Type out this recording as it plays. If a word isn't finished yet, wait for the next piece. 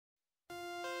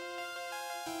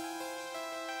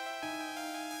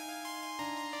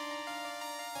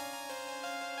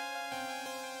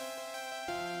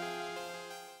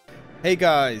Hey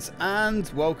guys, and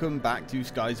welcome back to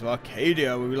Skies of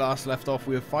Arcadia. Where we last left off,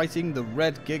 we were fighting the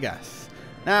Red Gigas.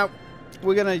 Now,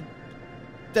 we're going to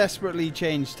desperately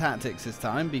change tactics this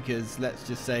time because let's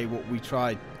just say what we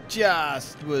tried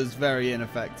just was very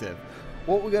ineffective.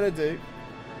 What we're going to do,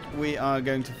 we are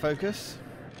going to focus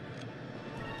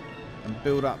and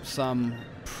build up some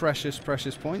precious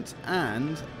points,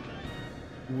 and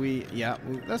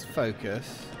let's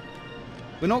focus.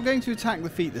 We're not going to attack the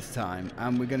feet this time,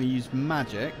 and we're going to use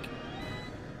magic.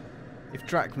 If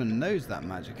Drachman knows that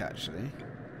magic, actually.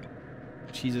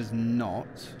 She does not.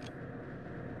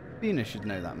 Venus should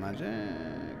know that magic.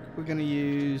 We're going to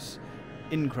use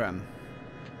Increm,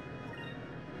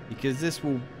 because this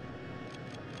will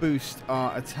boost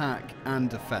our attack and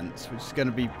defense, which is going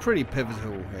to be pretty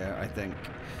pivotal here, I think.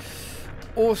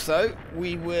 Also,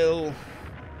 we will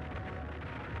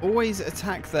always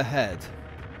attack the head.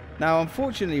 Now,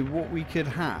 unfortunately, what we should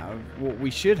have,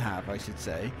 I should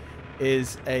say,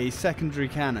 is a secondary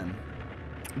cannon.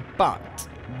 But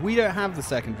we don't have the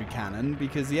secondary cannon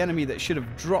because the enemy that should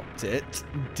have dropped it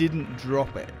didn't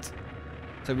drop it.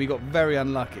 So we got very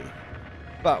unlucky.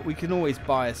 But we can always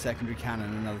buy a secondary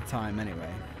cannon another time anyway.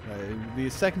 So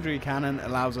the secondary cannon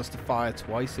allows us to fire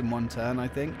twice in one turn, I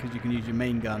think, because you can use your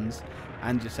main guns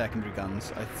and your secondary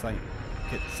guns. I think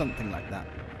it's something like that.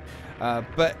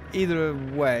 But either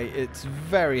way, it's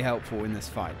very helpful in this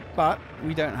fight. But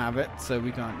we don't have it, so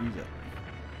we can't use it.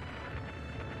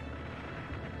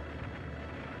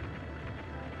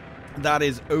 That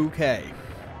is okay.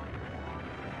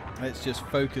 Let's just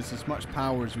focus as much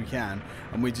power as we can,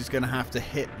 and we're just going to have to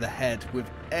hit the head with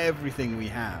everything we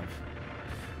have.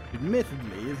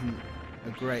 Admittedly, isn't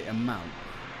a great amount.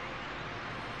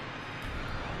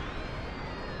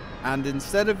 And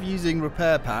instead of using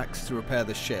repair packs to repair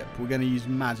the ship, we're going to use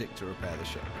magic to repair the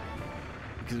ship.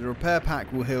 Because the repair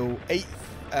pack will heal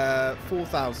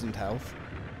 4,000 health,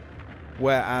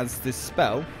 whereas this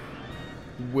spell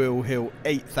will heal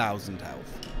 8,000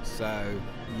 health. So,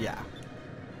 yeah.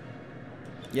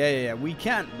 Yeah, we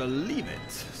can't believe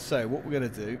it. So, what we're going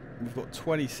to do, we've got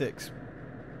 26.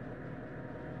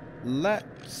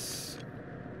 Let's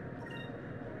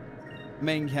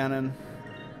main cannon,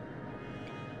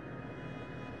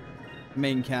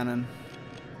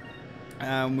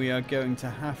 and we are going to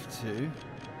have to,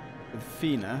 with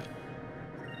Fina,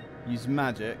 use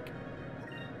magic.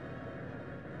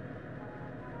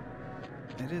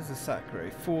 It is a sacre.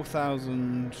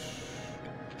 4,000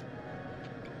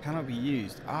 cannot be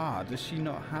used. Does she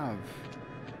not have?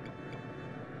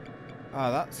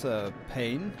 That's a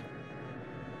pain.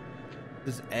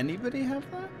 Does anybody have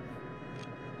that?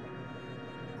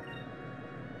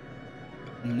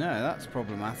 No, that's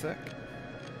problematic.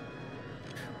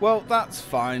 Well, that's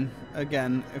fine.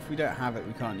 Again, if we don't have it,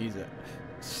 we can't use it.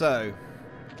 So,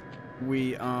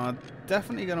 we are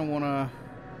definitely going to want to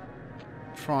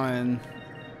try and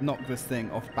knock this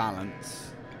thing off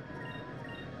balance.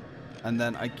 And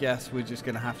then I guess we're just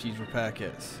going to have to use repair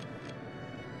kits.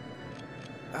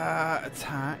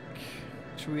 Attack.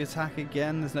 Should we attack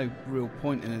again? There's no real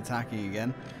point in attacking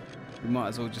again. We might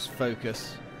as well just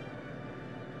focus.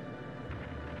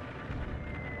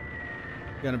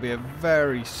 Going to be a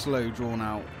very slow,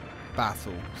 drawn-out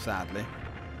battle, sadly.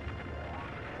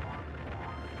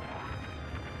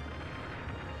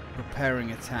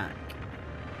 Preparing attack.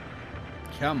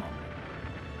 Come on.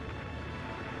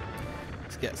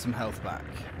 Let's get some health back.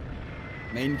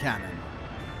 Main cannon.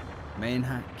 Main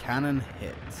cannon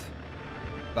hit.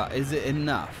 But is it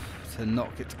enough to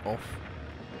knock it off?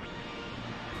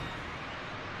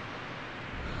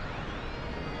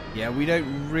 Yeah, we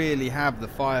don't really have the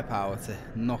firepower to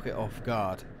knock it off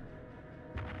guard.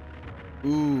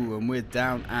 Ooh, and we're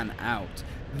down and out.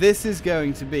 This is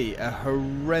going to be a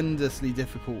horrendously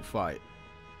difficult fight.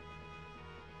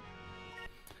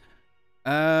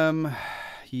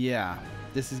 Yeah,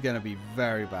 this is going to be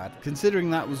very bad. Considering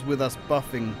that was with us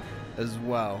buffing as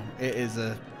well, it is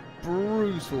a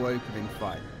brutal opening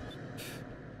fight.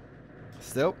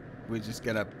 Still, we're just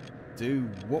going to do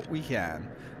what we can.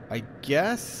 I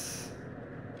guess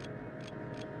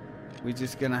we're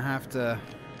just going to have to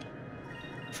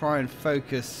try and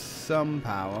focus some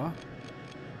power.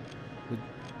 We're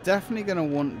definitely going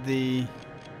to want the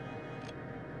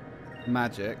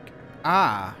magic.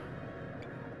 Ica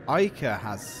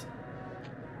has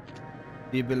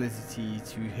the ability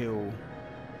to heal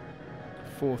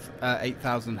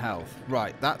 8,000 health.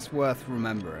 Right, that's worth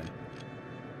remembering.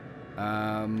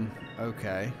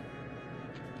 Okay.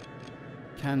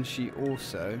 Can she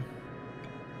also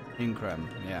Increm?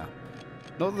 Yeah.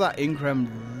 Not that Increm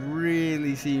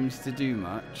really seems to do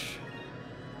much.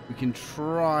 We can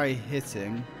try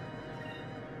hitting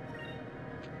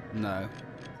No.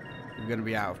 We're going to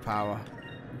be out of power.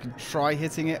 We can try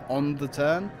hitting it on the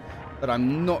turn, but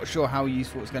I'm not sure how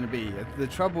useful it's going to be. The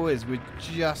trouble is we're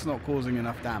just not causing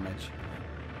enough damage.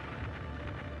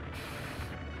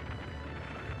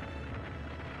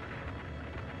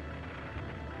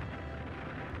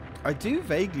 I do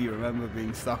vaguely remember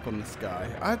being stuck on this guy.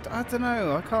 I don't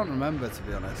know. I can't remember, to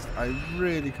be honest. I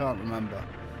really can't remember.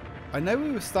 I know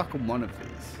we were stuck on one of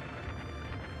these.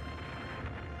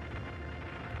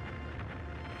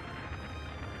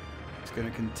 It's going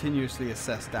to continuously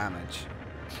assess damage.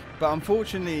 But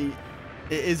unfortunately,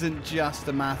 it isn't just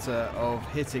a matter of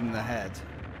hitting the head.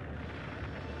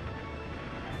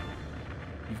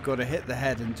 You've got to hit the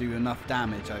head and do enough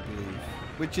damage, I believe.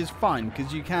 Which is fine,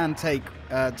 because you can take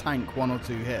tank 1 or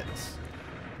 2 hits.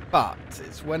 But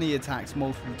it's when he attacks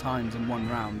multiple times in one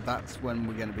round, that's when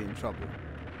we're going to be in trouble.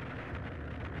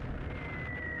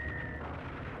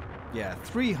 Yeah,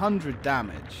 300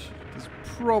 damage is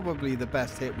probably the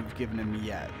best hit we've given him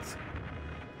yet.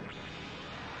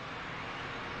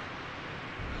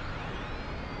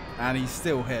 And he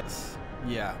still hits.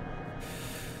 Yeah.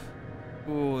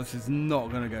 Oh, this is not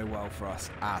going to go well for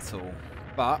us at all.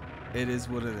 But it is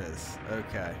what it is.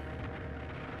 Okay.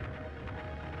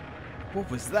 What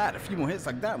was that? A few more hits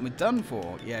like that and we're done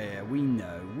for. Yeah, we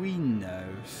know. We know.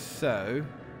 So,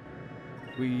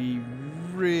 we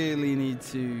really need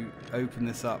to open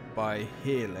this up by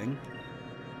healing.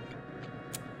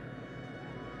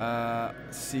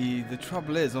 See, the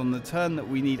trouble is, on the turn that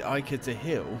we need Ica to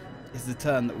heal, is the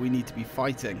turn that we need to be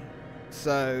fighting.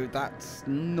 So, that's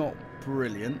not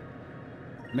brilliant.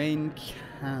 Main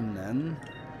cannon.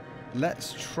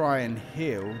 Let's try and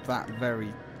heal that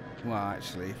very... Well,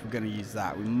 actually, if we're going to use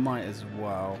that, we might as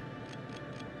well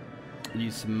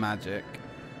use some magic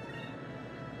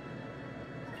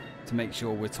to make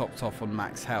sure we're topped off on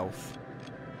max health.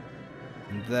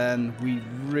 And then we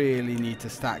really need to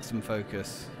stack some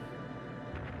focus.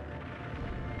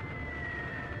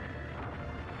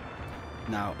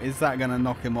 Now, is that going to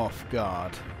knock him off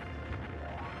guard?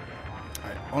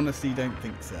 I honestly don't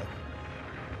think so.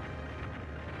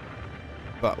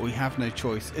 But we have no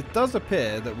choice. It does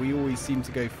appear that we always seem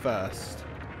to go first.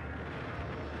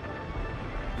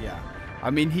 Yeah. I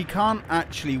mean, he can't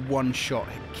actually one-shot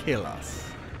kill us,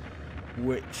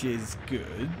 which is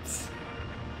good.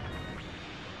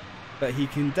 But he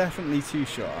can definitely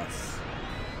two-shot us.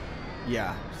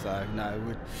 Yeah, so no,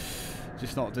 we're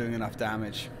just not doing enough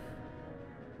damage.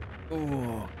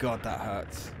 Oh, God, that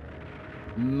hurts.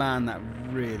 Man, that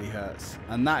really hurts.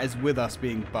 And that is with us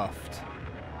being buffed.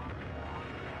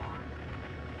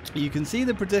 You can see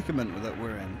the predicament that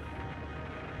we're in.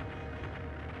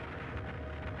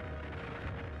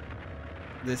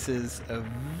 This is a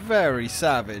very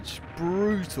savage,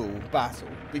 brutal battle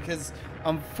because,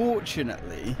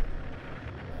 unfortunately,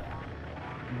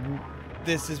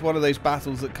 this is one of those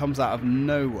battles that comes out of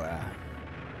nowhere.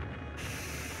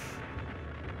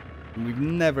 And we've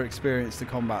never experienced a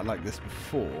combat like this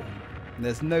before.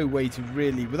 There's no way to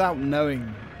really, without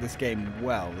knowing this game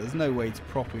well, there's no way to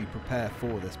properly prepare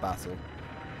for this battle.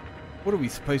 What are we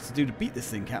supposed to do to beat this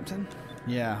thing, Captain?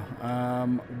 Yeah,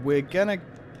 we're gonna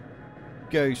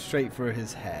go straight for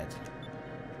his head.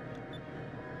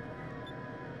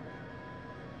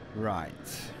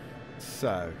 Right,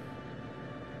 so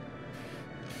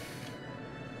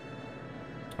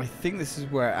I think this is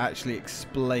where it actually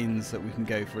explains that we can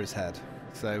go for his head.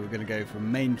 So we're gonna go for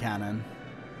main cannon.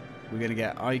 We're going to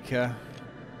get Ica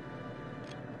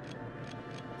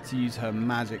to use her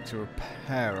magic to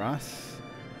repair us.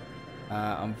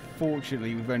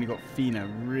 Unfortunately, we've only got Fina,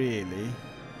 really.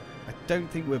 I don't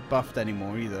think we're buffed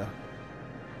anymore either.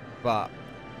 But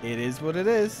it is what it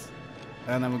is.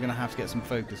 And then we're going to have to get some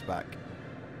focus back.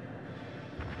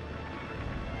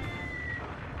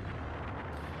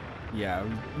 Yeah,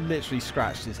 we literally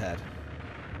scratched his head.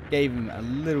 Gave him a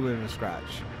little bit of a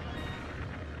scratch.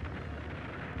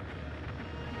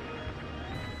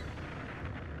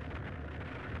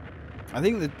 I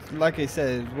think that, like I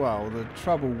said as well, the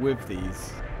trouble with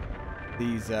these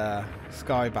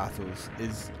sky battles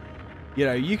is, you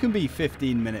know, you can be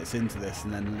 15 minutes into this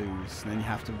and then lose, and then you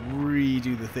have to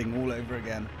redo the thing all over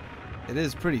again. It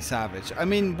is pretty savage. I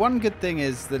mean, one good thing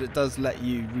is that it does let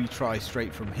you retry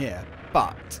straight from here,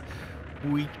 but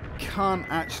we can't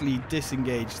actually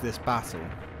disengage this battle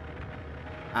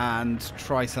and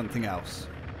try something else.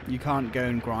 You can't go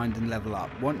and grind and level up.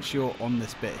 Once you're on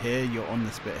this bit here, you're on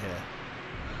this bit here.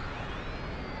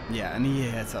 Yeah, and he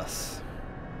hit us.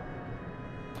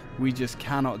 We just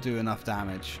cannot do enough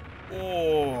damage.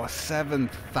 Oh,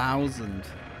 7,000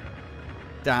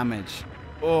 damage.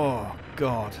 Oh,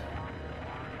 God.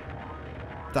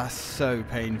 That's so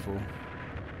painful.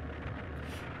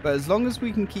 But as long as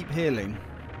we can keep healing,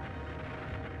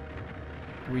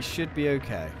 we should be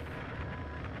okay.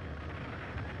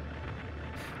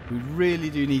 We really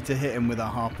do need to hit him with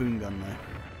our harpoon gun though.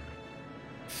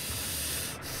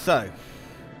 So.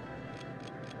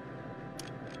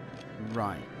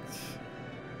 Right.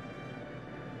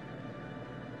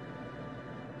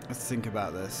 Let's think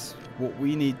about this. What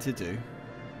we need to do.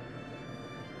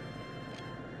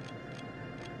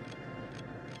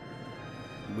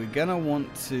 We're gonna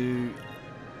want to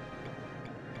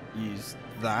use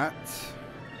that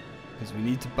because we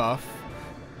need to buff.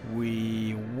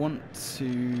 We want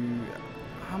to...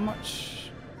 How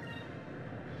much...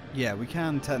 Yeah, we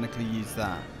can technically use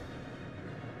that.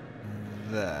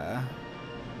 There.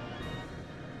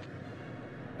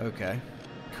 Okay,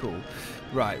 cool.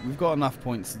 Right, we've got enough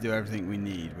points to do everything we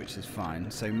need, which is fine.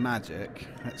 So magic,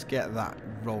 let's get that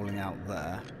rolling out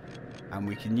there. And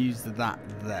we can use that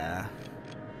there.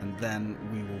 And then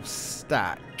we will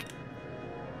stack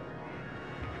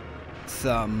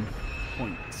some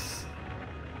points.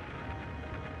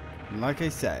 Like I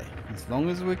say, as long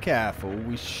as we're careful,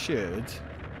 we should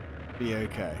be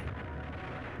okay.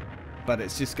 But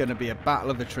it's just going to be a battle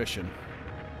of attrition.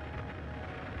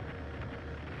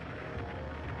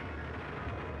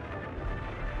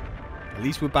 At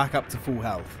least we're back up to full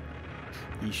health.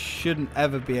 He shouldn't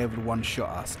ever be able to one-shot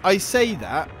us. I say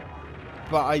that,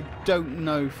 but I don't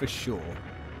know for sure.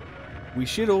 We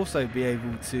should also be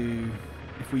able to,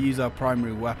 if we use our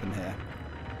primary weapon here,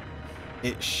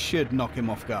 it should knock him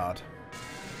off guard.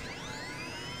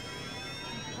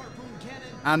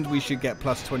 And we should get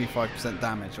plus 25%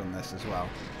 damage on this as well.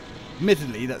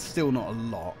 Admittedly, that's still not a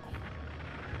lot.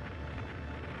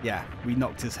 Yeah, we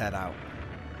knocked his head out.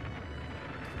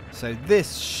 So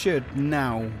this should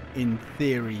now, in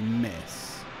theory,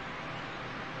 miss.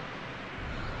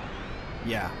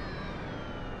 Yeah.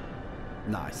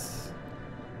 Nice.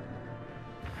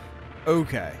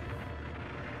 Okay.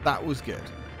 That was good.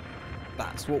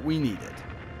 That's what we needed.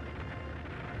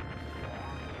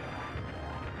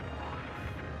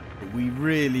 But we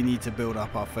really need to build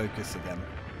up our focus again.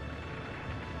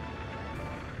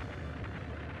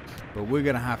 But we're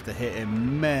going to have to hit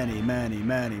him many, many,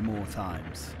 many more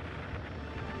times.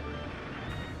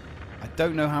 I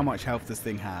don't know how much health this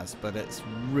thing has, but it's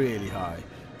really high.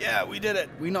 Yeah, we did it.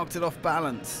 We knocked it off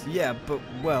balance. Yeah, but,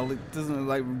 well, it doesn't look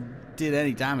like we did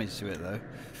any damage to it, though.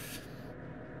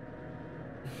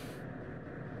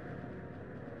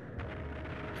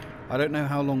 I don't know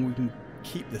how long we can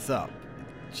keep this up.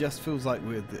 It just feels like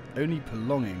we're only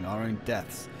prolonging our own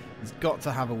deaths. It's got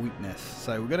to have a weakness,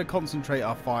 so we're going to concentrate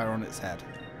our fire on its head.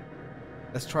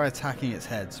 Let's try attacking its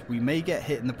heads. We may get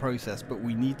hit in the process, but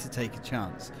we need to take a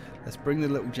chance. Let's bring the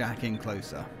little jack in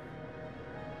closer.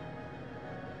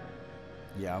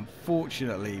 Yeah,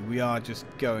 unfortunately, we are just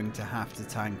going to have to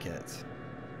tank it. So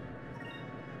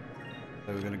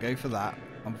we're going to go for that.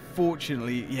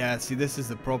 Unfortunately, yeah, see, this is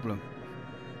the problem.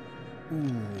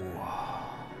 Ooh.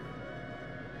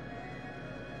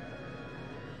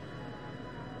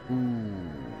 Ooh.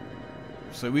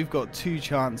 So we've got 2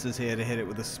 chances here to hit it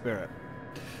with a spirit.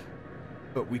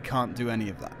 But we can't do any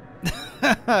of that.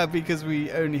 Because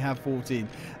we only have 14.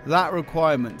 That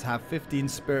requirement to have 15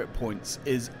 spirit points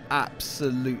is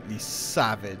absolutely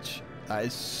savage. That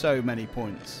is so many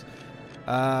points.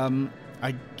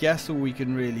 I guess all we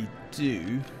can really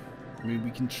do... I mean, we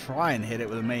can try and hit it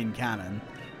with a main cannon.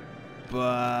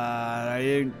 But I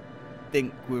don't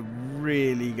think we're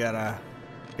really gonna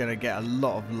get a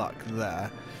lot of luck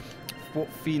there.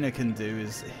 What Fina can do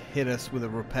is hit us with a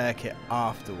repair kit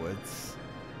afterwards.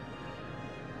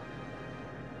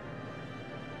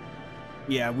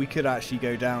 Yeah, we could actually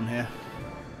go down here.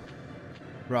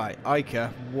 Right,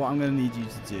 Ica, what I'm going to need you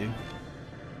to do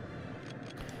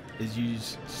is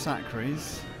use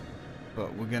Sacres,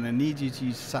 but we're going to need you to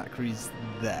use Sacres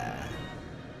there.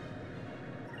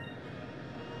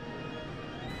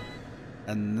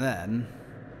 And then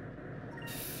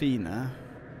Fina,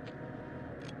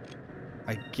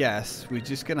 I guess we're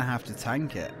just going to have to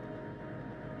tank it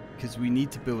because we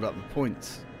need to build up the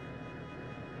points.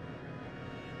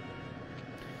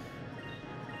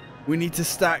 We need to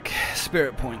stack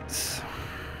spirit points.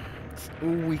 That's all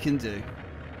we can do.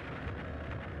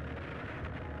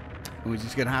 And we're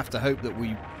just going to have to hope that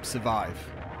we survive.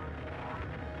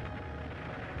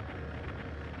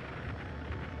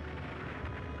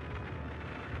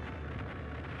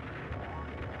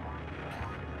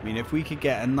 I mean, if we could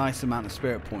get a nice amount of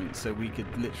spirit points so we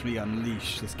could literally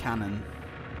unleash this cannon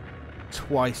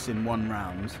twice in one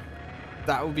round,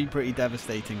 that would be pretty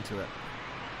devastating to it.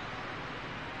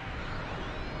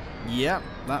 Yep.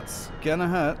 That's gonna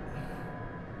hurt.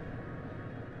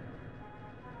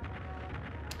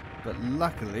 But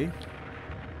luckily,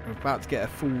 we're about to get a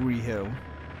full reheal.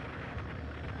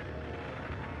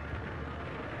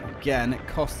 Again, it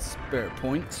costs spirit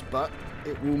points, but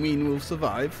it will mean we'll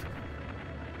survive.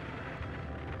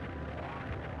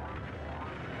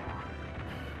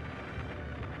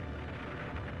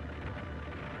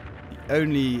 The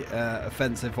only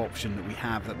offensive option that we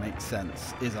have that makes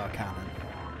sense is our cannon.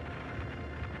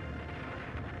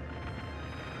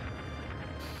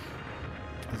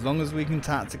 As long as we can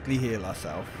tactically heal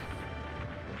ourselves.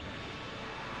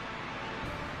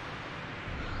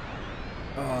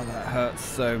 Oh, that hurts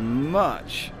so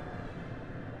much.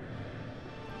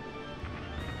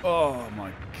 Oh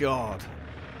my god.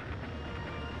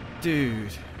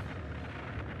 Dude.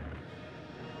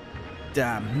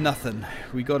 Damn, nothing.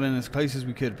 We got in as close as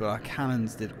we could, but our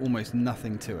cannons did almost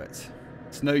nothing to it.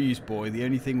 It's no use, boy. The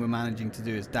only thing we're managing to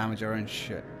do is damage our own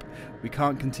ship. We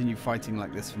can't continue fighting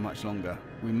like this for much longer.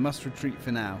 We must retreat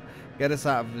for now. Get us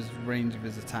out of his range of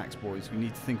his attacks, boys. We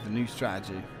need to think of a new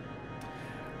strategy.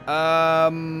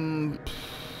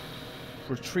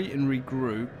 Retreat and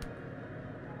regroup.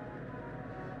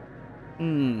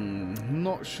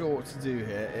 Not sure what to do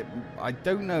here. I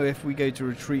don't know if we go to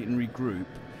retreat and regroup,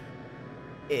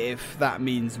 if that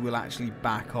means we'll actually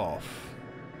back off,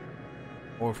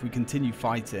 or if we continue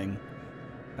fighting.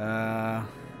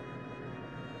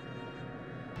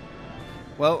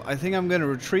 Well, I think I'm going to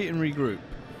retreat and regroup.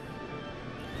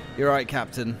 You're right,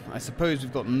 Captain. I suppose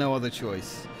we've got no other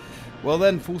choice. Well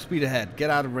then, full speed ahead. Get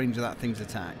out of range of that thing's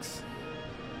attacks.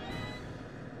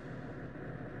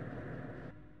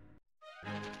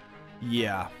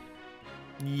 Yeah.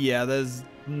 Yeah, there's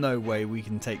no way we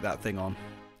can take that thing on.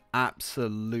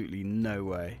 Absolutely no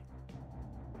way.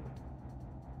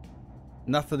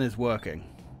 Nothing is working.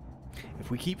 If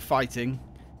we keep fighting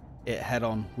it head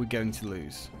on, we're going to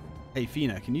lose. Hey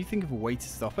Fina, can you think of a way to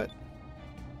stop it?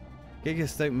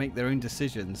 Gigas don't make their own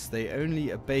decisions. They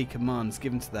only obey commands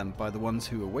given to them by the ones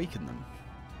who awaken them.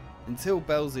 Until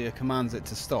Belzia commands it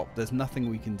to stop, there's nothing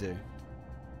we can do.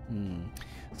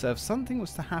 So if something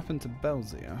was to happen to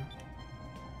Belzia...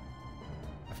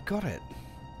 I've got it.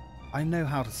 I know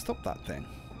how to stop that thing.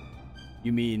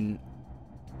 You mean...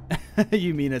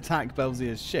 you mean attack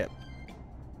Belzia's ship?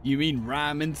 You mean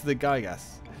ram into the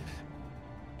Gygas?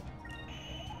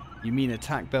 You mean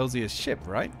attack Belzia's ship,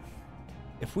 right?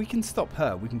 If we can stop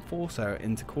her, we can force her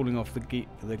into calling off the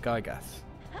Gygas.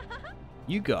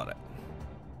 You got it.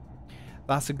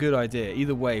 That's a good idea.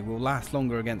 Either way, we'll last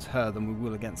longer against her than we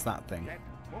will against that thing.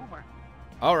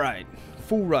 Alright,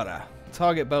 full rudder.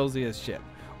 Target Belzia's ship.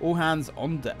 All hands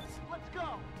on deck. Let's go.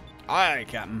 Aye,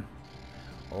 Captain.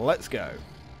 Let's go.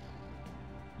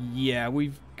 Yeah,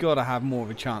 we've got to have more of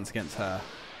a chance against her.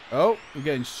 Oh, we're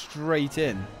going straight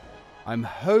in. I'm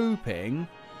hoping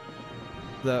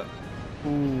that...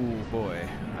 Ooh, boy.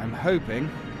 I'm hoping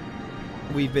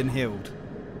we've been healed.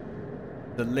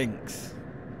 The Lynx.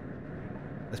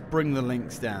 Let's bring the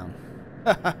Lynx down.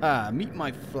 Meet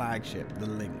my flagship, the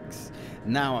Lynx.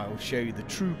 Now I will show you the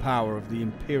true power of the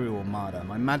Imperial Armada.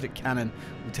 My magic cannon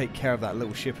will take care of that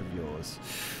little ship of yours.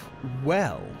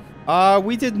 Well,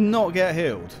 we did not get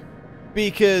healed.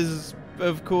 Because,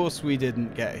 of course, we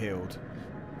didn't get healed.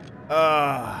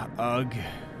 Ugh.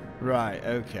 Right,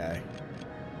 okay.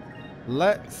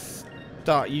 Let's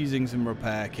start using some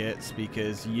repair kits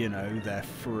because, you know, they're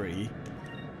free.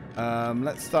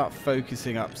 Let's start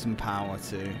focusing up some power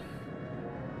too.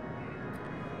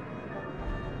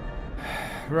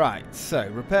 Right, so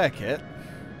repair kit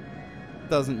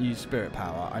doesn't use spirit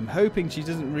power. I'm hoping she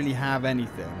doesn't really have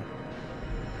anything.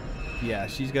 Yeah,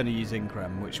 she's going to use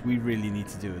Increm, which we really need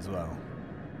to do as well.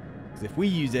 Because if we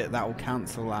use it, that will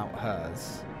cancel out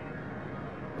hers.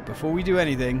 But before we do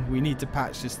anything, we need to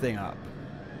patch this thing up.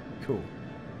 Cool.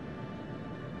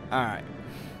 Alright.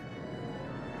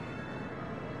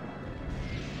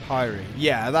 Pyre.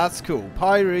 Yeah, that's cool.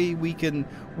 Pyre, we can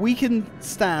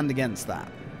stand against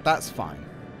that. That's fine.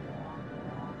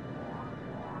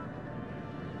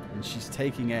 And she's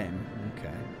taking aim.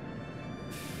 Okay.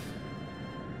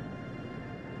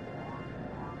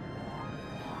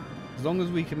 As long as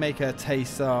we can make her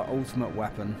taste our ultimate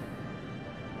weapon,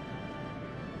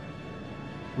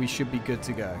 we should be good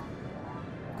to go.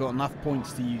 Got enough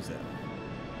points to use it.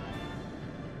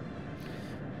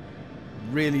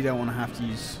 Really don't want to have to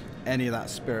use any of that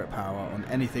spirit power on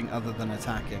anything other than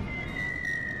attacking.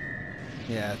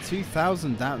 Yeah,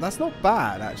 2,000 down. That's not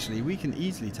bad, actually. We can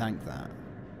easily tank that.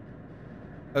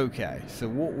 Okay, so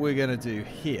what we're going to do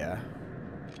here,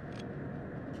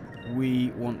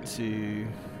 we want to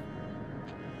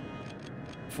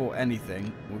before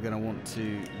anything, we're going to want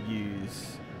to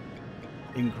use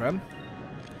Increm.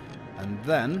 And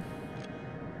then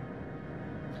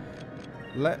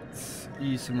let's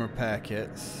use some repair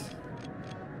kits.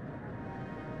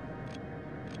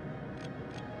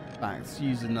 In fact, let's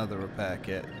use another repair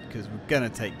kit because we're going to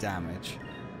take damage.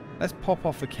 Let's pop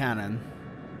off a cannon.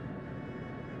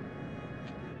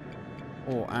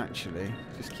 Or actually,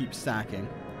 just keep stacking.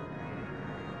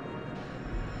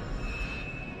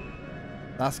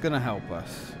 That's going to help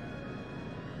us.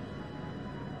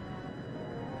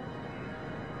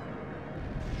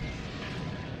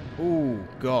 Oh,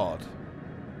 God.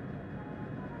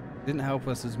 Didn't help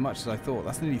us as much as I thought.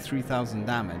 That's nearly 3,000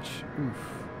 damage.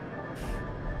 Oof.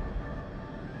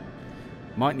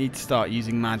 Might need to start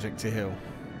using magic to heal.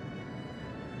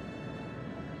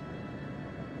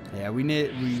 Yeah,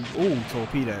 oh,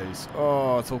 torpedoes.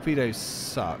 Oh, torpedoes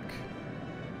suck.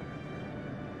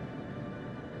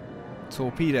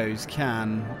 Torpedoes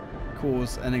can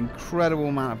cause an incredible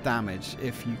amount of damage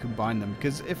if you combine them.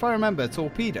 Because if I remember,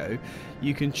 torpedo,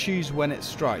 you can choose when it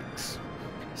strikes.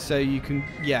 So you can,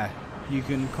 yeah, you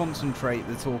can concentrate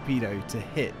the torpedo to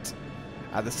hit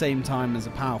at the same time as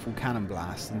a powerful cannon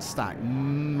blast and stack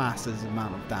massive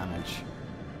amount of damage.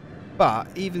 But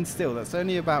even still, that's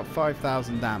only about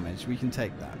 5,000 damage. We can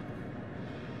take that.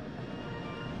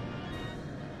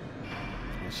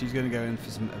 She's going to go in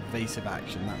for some evasive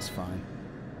action. That's fine.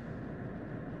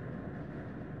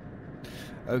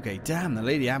 Okay, damn, the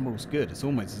Lady Admiral's good. It's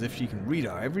almost as if she can read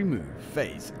our every move.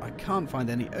 Phase. I can't find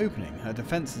any opening. Her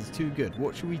defense is too good.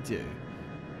 What should we do?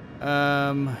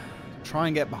 Try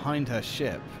and get behind her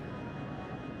ship.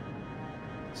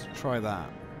 Let's try that.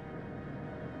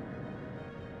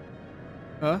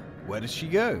 Huh? Where does she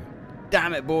go?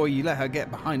 Damn it, boy, you let her get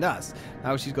behind us.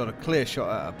 Now she's got a clear shot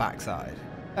at her backside.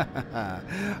 I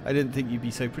didn't think you'd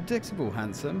be so predictable,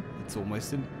 handsome. It's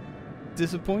almost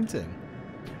disappointing.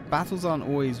 Battles aren't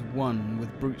always won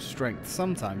with brute strength.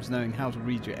 Sometimes knowing how to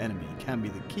read your enemy can be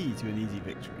the key to an easy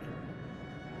victory.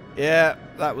 Yeah,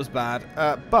 that was bad.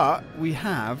 But we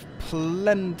have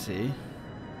plenty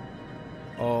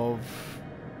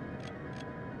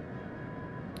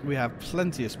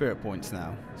of spirit points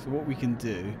now. So what we can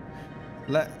do,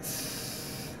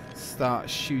 let's start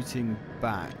shooting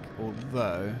back.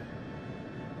 Although,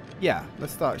 yeah,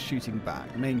 let's start shooting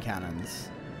back. Main cannons.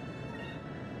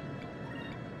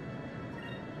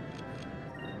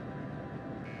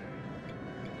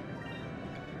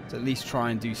 So at least try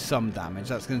and do some damage.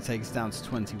 That's going to take us down to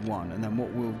 21. And then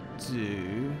what we'll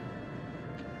do...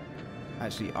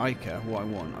 Actually, Ica, what I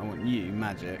want you,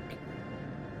 magic.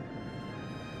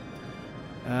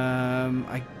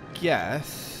 I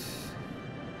guess...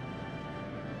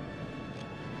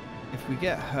 if we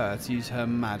get her to use her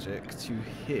magic to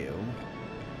heal...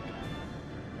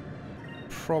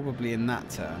 probably in that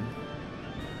turn.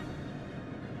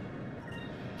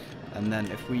 And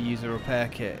then if we use a repair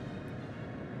kit...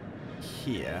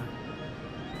 here,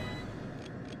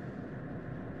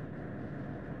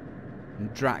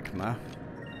 and Drachma,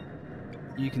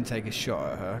 you can take a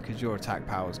shot at her because your attack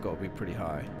power's got to be pretty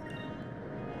high.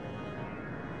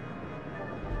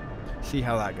 See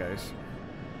how that goes.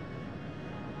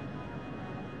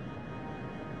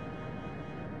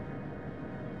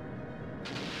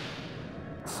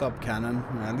 Sub cannon.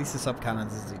 Well, at least the sub cannon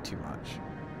doesn't do too much.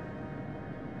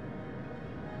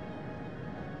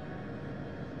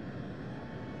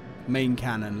 Main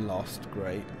cannon lost,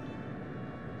 great.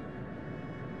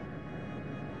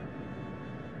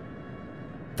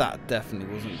 That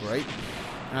definitely wasn't great.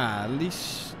 At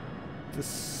least the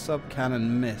sub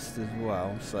cannon missed as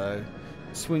well, so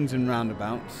swings and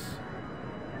roundabouts.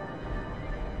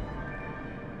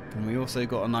 And we also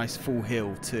got a nice full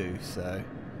heal too, so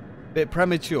bit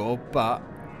premature, but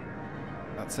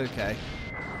that's okay.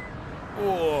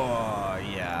 Oh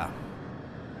yeah.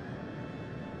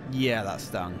 Yeah, that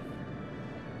stung.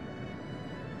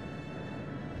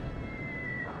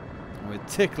 We're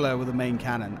tickler with the main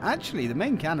cannon. Actually, the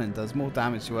main cannon does more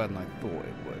damage to her than I thought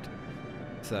it would.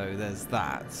 So there's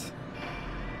that.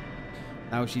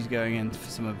 Now she's going in for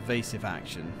some evasive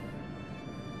action.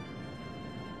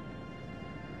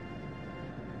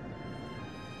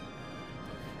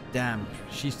 Damn,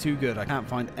 she's too good. I can't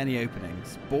find any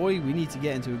openings. Boy, we need to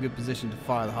get into a good position to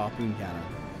fire the harpoon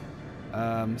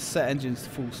cannon. Set engines to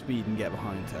full speed and get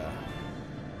behind her.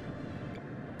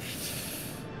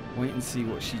 Wait and see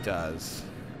what she does.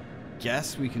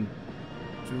 Guess we can...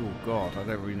 oh god, I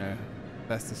don't really know.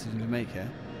 Best decision to make here.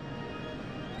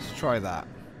 Let's try that.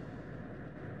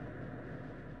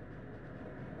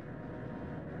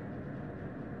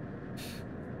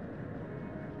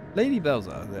 Lady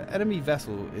Belzer, the enemy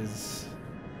vessel is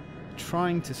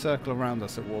trying to circle around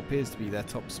us at what appears to be their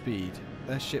top speed.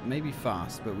 Their ship may be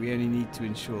fast, but we only need to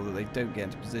ensure that they don't get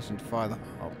into position to fire the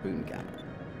harpoon cannon.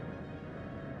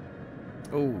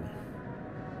 Oh,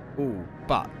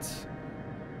 but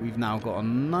we've now got a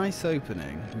nice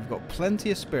opening. We've got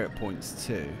plenty of spirit points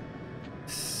too.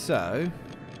 So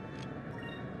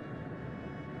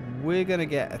we're going to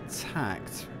get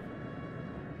attacked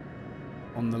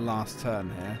on the last turn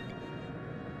here.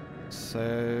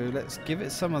 So let's give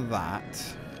it some of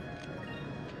that.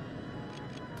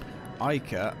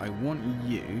 Ica, I want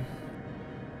you.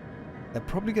 They're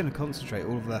probably going to concentrate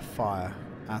all of their fire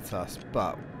at us,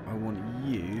 but I want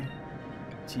you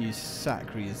to use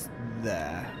Sacries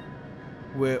there.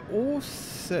 We're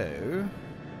also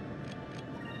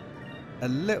a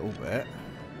little bit.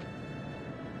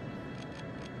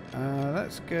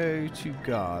 Let's go to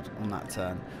guard on that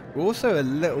turn. We're also a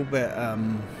little bit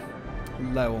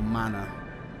low on mana,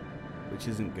 which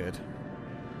isn't good.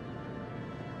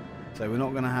 So we're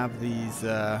not going to have these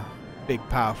big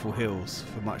powerful heals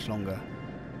for much longer.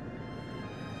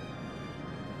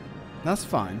 That's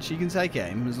fine, she can take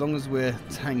aim as long as we're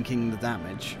tanking the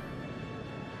damage.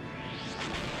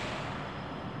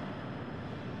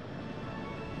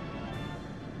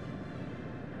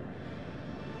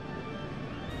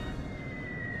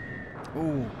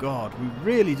 Oh god, we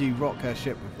really do rock her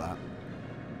ship with that.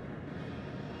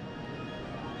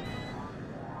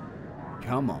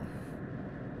 Come on.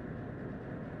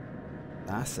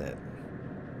 That's it.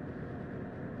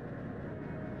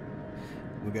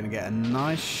 We're going to get a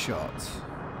nice shot.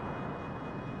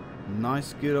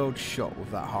 Nice good old shot with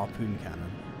that harpoon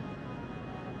cannon.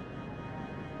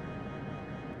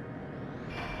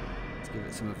 Let's give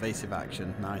it some evasive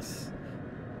action. Nice.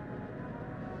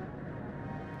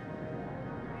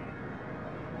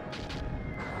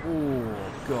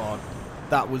 Oh god.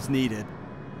 That was needed.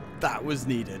 That was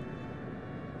needed.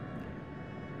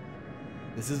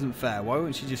 This isn't fair. Why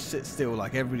won't she just sit still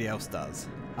like everybody else does?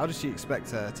 How does she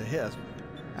expect her to hit us?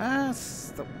 Ah,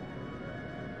 stop.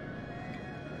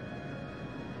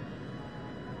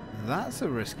 That's a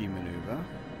risky maneuver.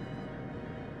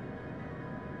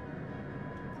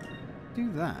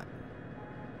 Do that.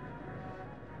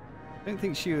 I don't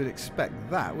think she would expect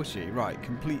that, would she? Right,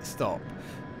 complete stop.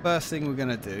 First thing we're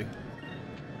going to do.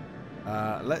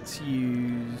 Let's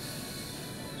use...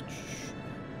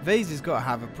 Vase has got to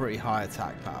have a pretty high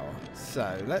attack power.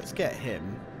 So let's get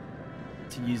him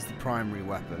to use the primary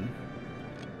weapon.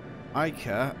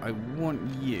 Ica, I want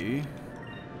you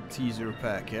to use a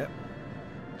repair kit.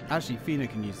 Actually, Fina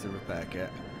can use the repair kit.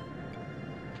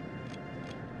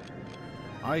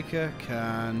 Ica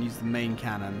can use the main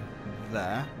cannon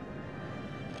there.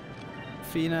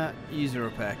 Fina, use a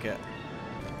repair kit.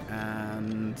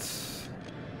 And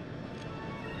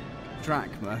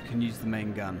Drachma can use the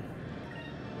main gun.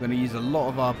 We're going to use a lot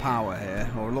of our power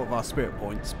here, or a lot of our spirit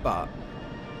points, but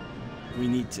we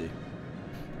need to.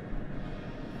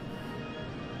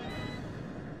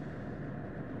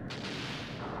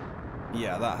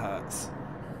 Yeah, that hurts.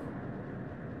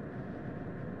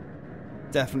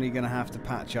 Definitely going to have to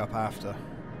patch up after.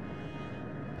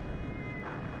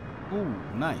 Ooh,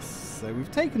 nice. So we've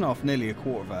taken off nearly a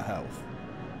quarter of our health.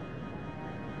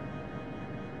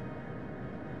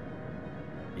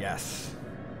 Yes.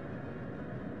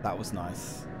 That was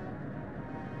nice.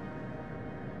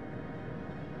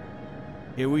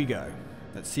 Here we go.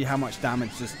 Let's see how much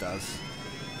damage this does.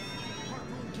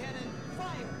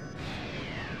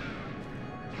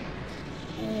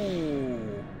 Oh,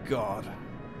 God.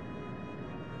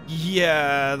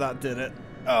 Yeah, that did it.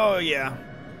 Oh, yeah.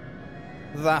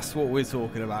 That's what we're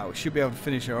talking about. We should be able to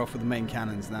finish her off with the main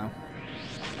cannons now.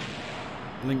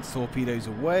 Link's torpedoes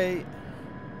away.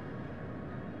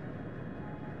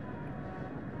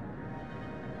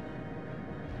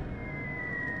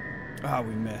 Ah,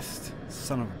 we missed.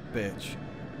 Son of a bitch.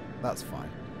 That's fine.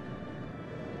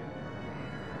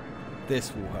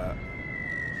 This will hurt.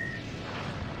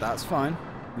 That's fine.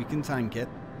 We can tank it.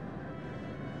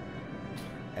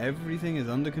 Everything is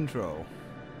under control.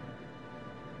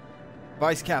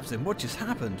 Vice Captain, what just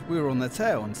happened? We were on their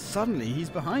tail and suddenly he's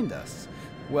behind us.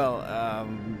 Well,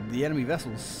 the enemy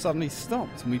vessels suddenly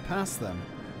stopped and we passed them.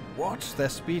 What? Their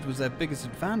speed was their biggest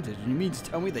advantage and you mean to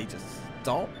tell me they just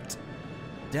stopped?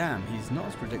 Damn, he's not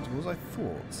as predictable as I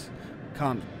thought.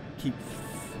 Can't keep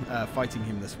fighting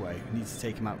him this way. We need to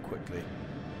take him out quickly.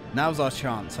 Now's our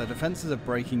chance. Our defenses are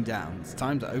breaking down. It's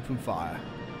time to open fire.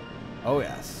 Oh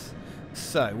yes.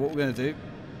 So, what we're going to do...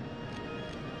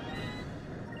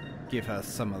 Give her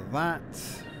some of that.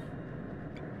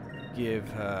 Give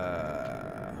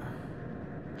her...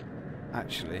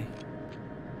 Actually...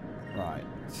 Right.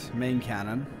 Main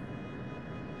cannon.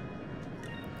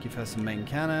 Give her some main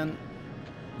cannon.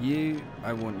 You,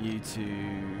 I want you to...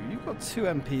 You've got 2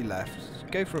 MP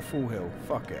left. Go for a full heal.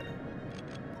 Fuck it.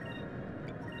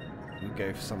 We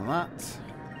go for some of that.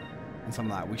 And some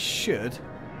of that. We should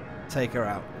take her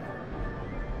out.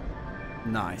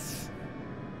 Nice.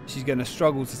 She's going to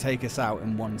struggle to take us out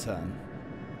in 1 turn.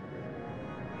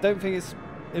 Don't think it's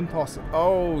impossible.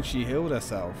 Oh, she healed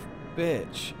herself.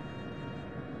 Bitch.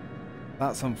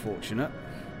 That's unfortunate.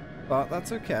 But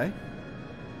that's okay.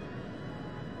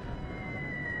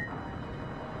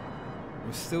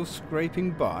 We're still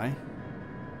scraping by.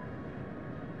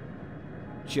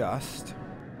 Just.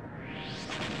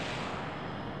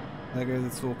 There go the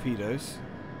torpedoes.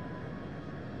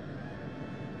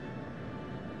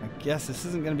 I guess this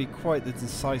isn't going to be quite the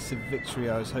decisive victory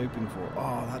I was hoping for.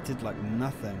 Oh, that did like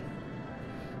nothing.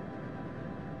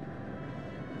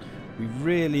 We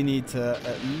really need to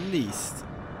at least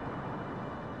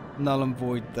null and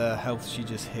void the health she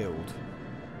just healed.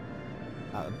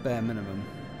 At a bare minimum.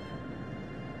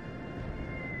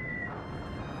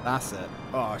 That's it.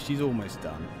 Oh, she's almost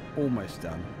done. Almost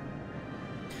done.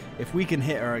 If we can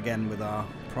hit her again with our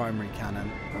primary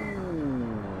cannon.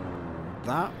 Ooh,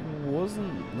 that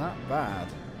wasn't that bad.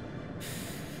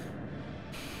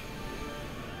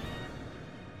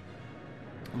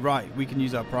 Right, we can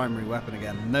use our primary weapon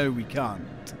again. No, we can't.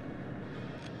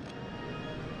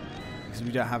 Because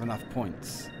we don't have enough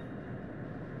points.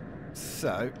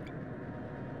 So,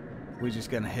 we're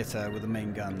just going to hit her with the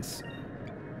main guns.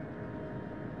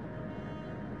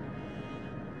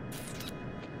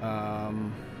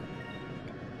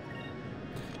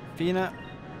 Fina,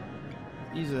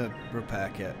 use a repair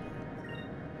kit.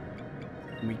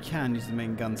 And we can use the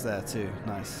main guns there too.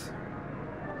 Nice.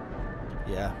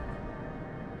 Yeah.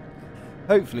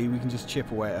 Hopefully we can just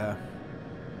chip away at her.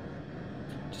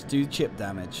 Just do chip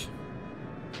damage.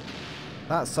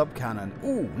 That sub cannon.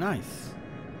 Ooh, nice.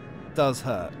 Does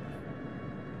hurt.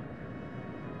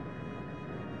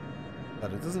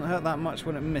 But it doesn't hurt that much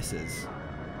when it misses.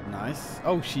 Nice.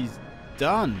 Oh, she's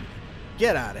done.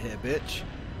 Get out of here, bitch.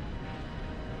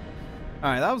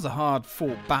 Alright, that was a hard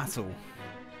fought battle.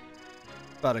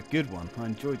 But a good one. I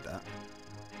enjoyed that.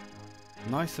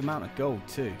 Nice amount of gold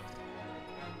too.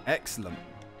 Excellent.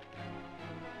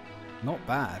 Not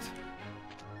bad.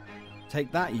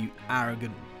 Take that, you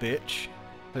arrogant bitch.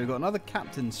 So we've got another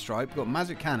captain's stripe. We've got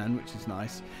magic cannon, which is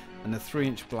nice. And a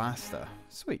 3-inch blaster.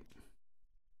 Sweet.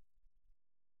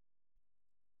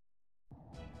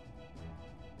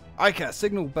 Ica,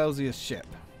 signal Belzia's ship.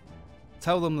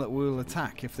 Tell them that we will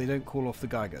attack if they don't call off the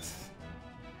Gygas.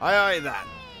 Aye aye that.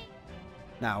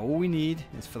 Now all we need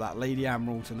is for that Lady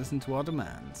Admiral to listen to our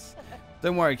demands.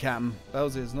 Don't worry, Captain.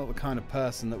 Belzia is not the kind of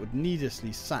person that would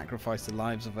needlessly sacrifice the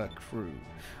lives of her crew.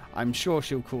 I'm sure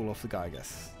she'll call off the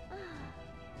Gygas.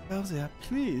 Belzia,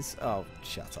 please. Oh,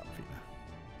 shut up,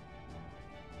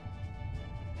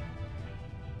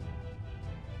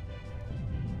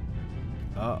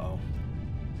 Fina. Uh-oh.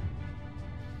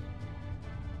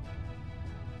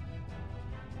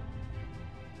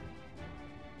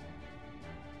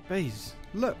 Baze,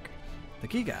 look, the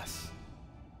Gygas.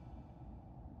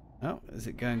 Oh, is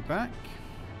it going back?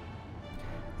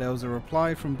 There was a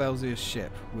reply from Belzia's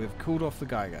ship. We have called off the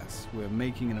Gygas. We are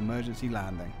making an emergency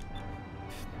landing.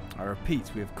 I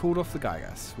repeat, we have called off the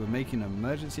Gygas. We're making an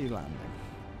emergency landing.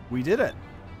 We did it!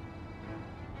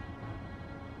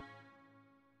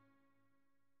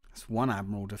 That's one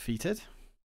admiral defeated.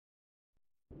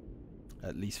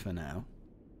 At least for now.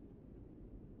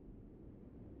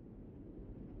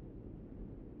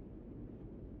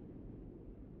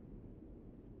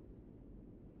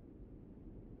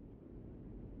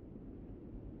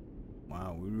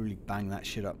 Wow, we really banged that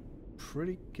shit up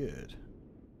pretty good.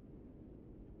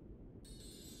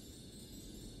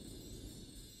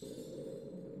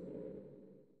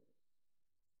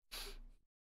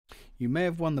 You may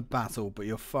have won the battle, but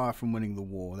you're far from winning the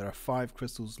war. There are 5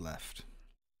 crystals left.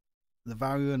 The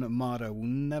Varian Armada will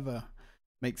never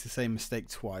make the same mistake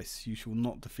twice. You shall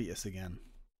not defeat us again.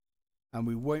 And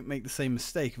we won't make the same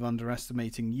mistake of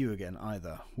underestimating you again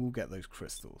either. We'll get those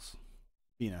crystals.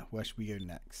 Fina, where should we go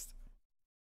next?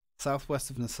 Southwest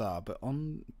of Nassau, but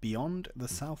beyond the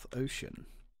South Ocean,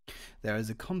 there is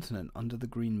a continent under the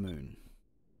green moon.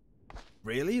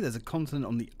 Really? There's a continent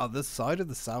on the other side of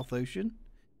the South Ocean?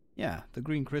 Yeah, the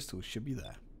green crystals should be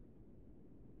there.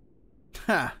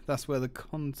 Ha! That's where the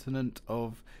continent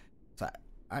of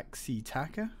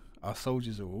Axitaka? Our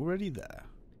soldiers are already there.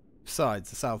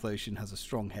 Besides, the South Ocean has a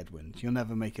strong headwind. You'll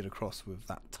never make it across with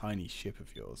that tiny ship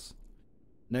of yours.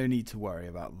 No need to worry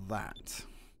about that.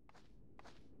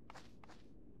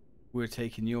 We're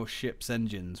taking your ship's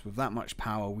engines. With that much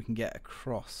power, we can get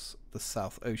across the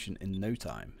South Ocean in no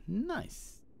time.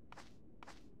 Nice.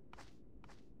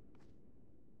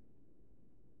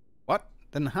 What?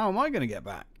 Then how am I going to get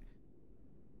back?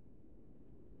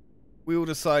 We all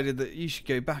decided that you should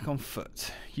go back on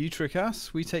foot. You trick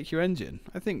us, we take your engine.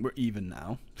 I think we're even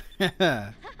now.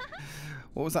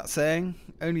 What was that saying?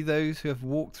 Only those who have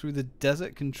walked through the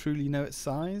desert can truly know its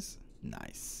size?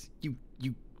 Nice. You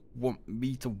want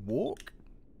me to walk?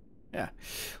 Yeah.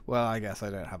 Well, I guess I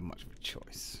don't have much of a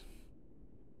choice.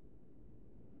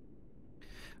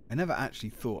 I never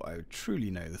actually thought I would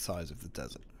truly know the size of the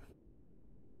desert.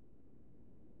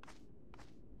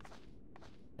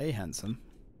 Hey, handsome.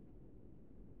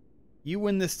 You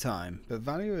win this time, but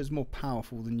Valio is more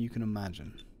powerful than you can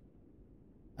imagine.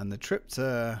 And the trip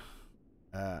to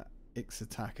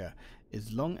Ixataka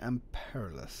is long and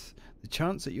perilous. The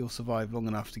chance that you'll survive long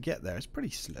enough to get there is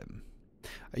pretty slim.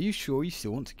 Are you sure you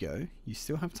still want to go? You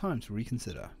still have time to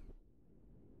reconsider.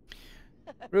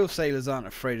 Real sailors aren't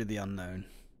afraid of the unknown.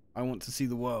 I want to see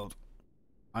the world.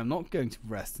 I'm not going to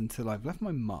rest until I've left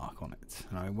my mark on it,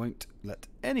 and I won't let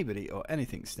anybody or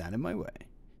anything stand in my way.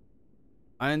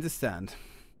 I understand.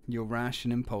 You're rash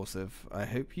and impulsive. I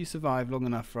hope you survive long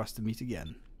enough for us to meet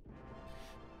again.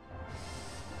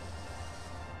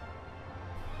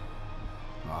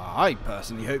 I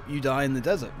personally hope you die in the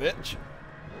desert, bitch.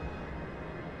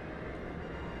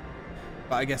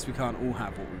 But I guess we can't all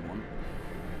have what we want.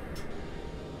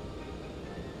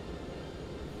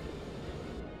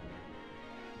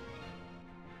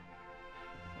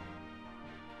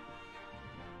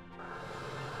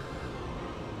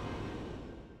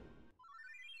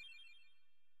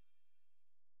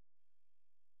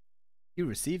 You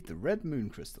received the red moon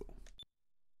crystal.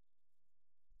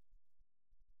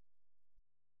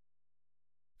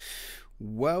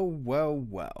 Well, well,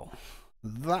 well.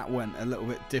 That went a little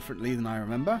bit differently than I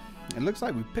remember. It looks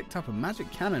like we picked up a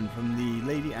magic cannon from the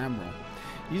Lady Admiral.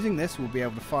 Using this, we'll be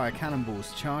able to fire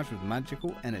cannonballs charged with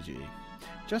magical energy.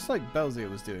 Just like Belzir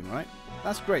was doing, right?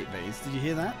 That's great, Vase. Did you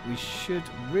hear that? We should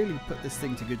really put this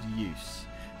thing to good use.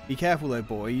 Be careful though,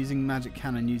 boy. Using magic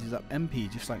cannon uses up MP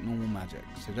just like normal magic,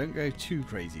 so don't go too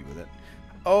crazy with it.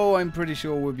 Oh, I'm pretty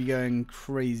sure we'll be going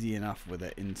crazy enough with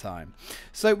it in time.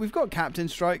 So we've got Captain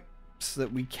Strikes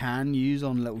that we can use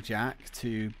on Little Jack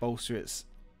to bolster its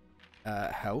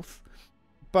health.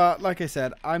 But like I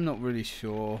said, I'm not really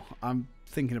sure. I'm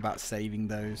thinking about saving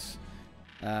those.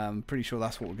 Pretty sure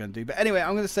that's what we're going to do. But anyway,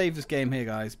 I'm going to save this game here,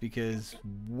 guys, because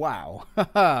wow,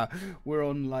 we're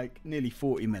on like nearly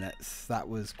 40 minutes. That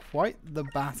was quite the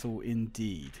battle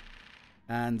indeed.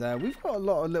 And we've got a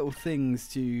lot of little things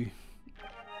to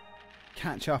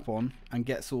catch up on and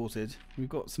get sorted. We've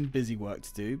got some busy work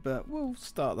to do, but we'll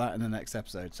start that in the next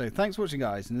episode. So thanks for watching,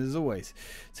 guys, and as always,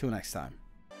 till next time.